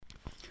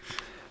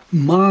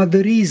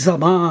मादरी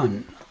ज़बान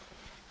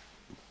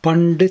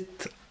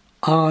पंडित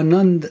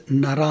आनंद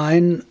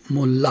नराइन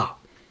मुल्ला।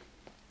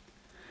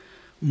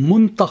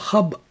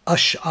 मुंतखब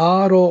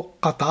अशआर व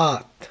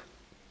क़तात।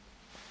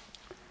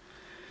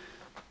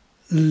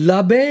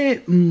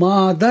 लबे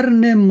मादर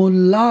ने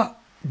मुल्ला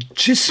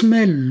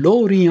जिसमें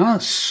लोरियां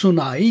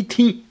सुनाई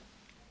थीं।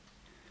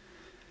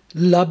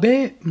 लबे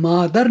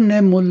मादर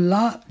ने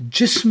मुल्ला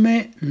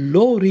जिसमें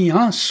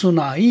लोरियां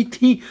सुनाई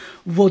थीं,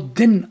 वो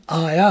दिन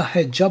आया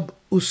है जब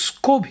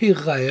उसको भी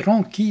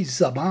गैरों की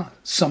ज़बान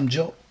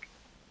समझो।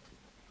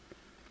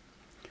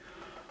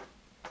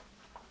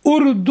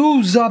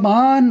 उर्दू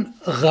ज़बान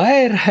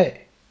गैर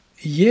है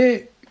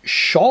ये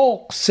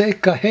शौक से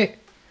कहे,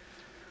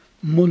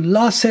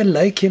 मुल्ला से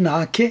लेकिन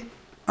आके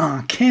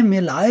आंखें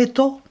मिलाए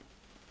तो।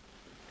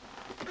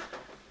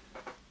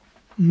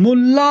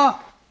 मुल्ला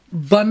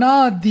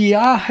बना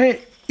दिया है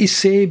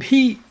इसे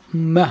भी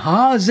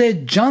महाज़े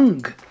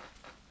जंग।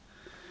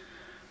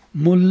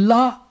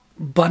 मुल्ला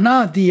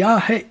बना दिया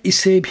है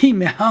इसे भी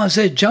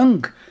महाज़े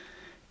जंग।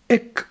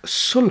 एक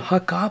सुलह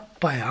का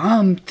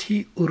पैगाम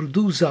थी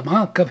उर्दू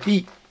ज़बां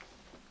कभी।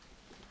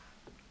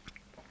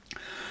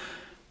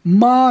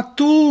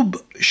 मातूब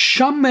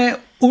शम्ए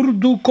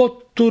उर्दू को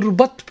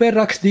तुरबत पे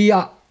रख दिया,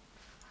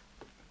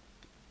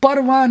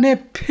 परवाने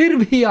फिर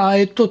भी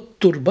आए तो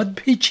तुरबत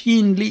भी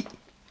छीन ली।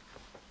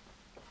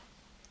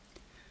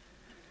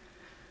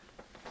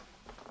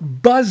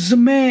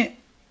 बज़्मे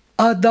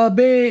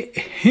अदबे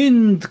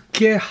हिंद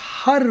के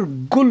हर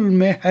गुल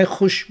में है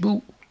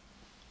खुशबू।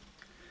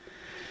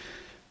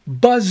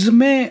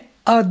 बज़्मे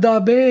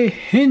अदबे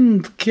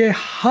हिंद के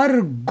हर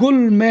गुल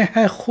में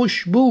है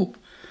खुशबू।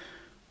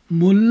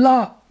 मुल्ला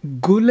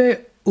गुले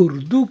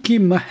उर्दू की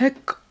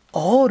महक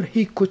और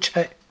ही कुछ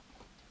है।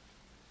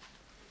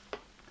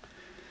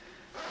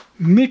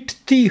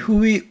 मिटती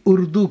हुई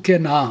उर्दू के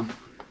नाम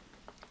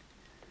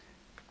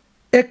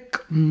एक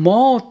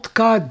मौत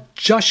का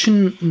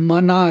जश्न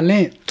मना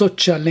लें तो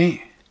चलें,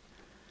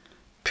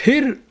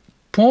 फिर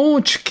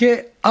पोंछ के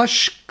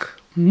अश्क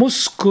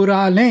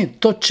मुस्कुरा लें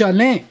तो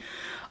चलें।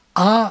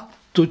 आ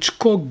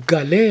तुझको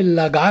गले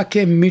लगा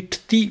के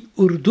मिटती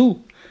उर्दू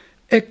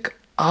एक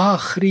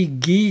आखिरी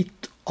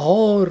गीत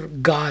और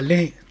गा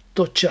लें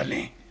तो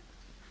चलें।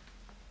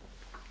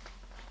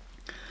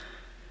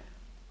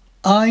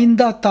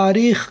 आइंदा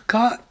तारीख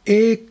का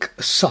एक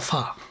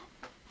सफ़ा।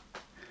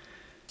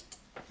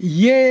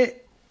 ये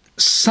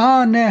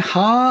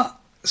सानेहा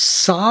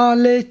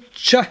साले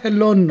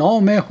चहलो नौ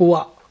में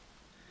हुआ।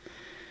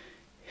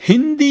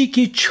 हिंदी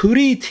की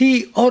छुरी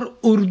थी और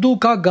उर्दू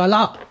का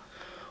गला।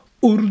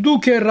 उर्दू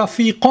के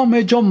रफ़ीक़ों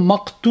में जो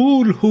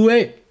मक़तूल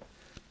हुए,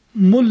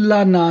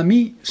 मुल्ला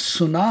नामी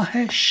सुना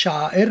है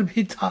शायर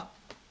भी था।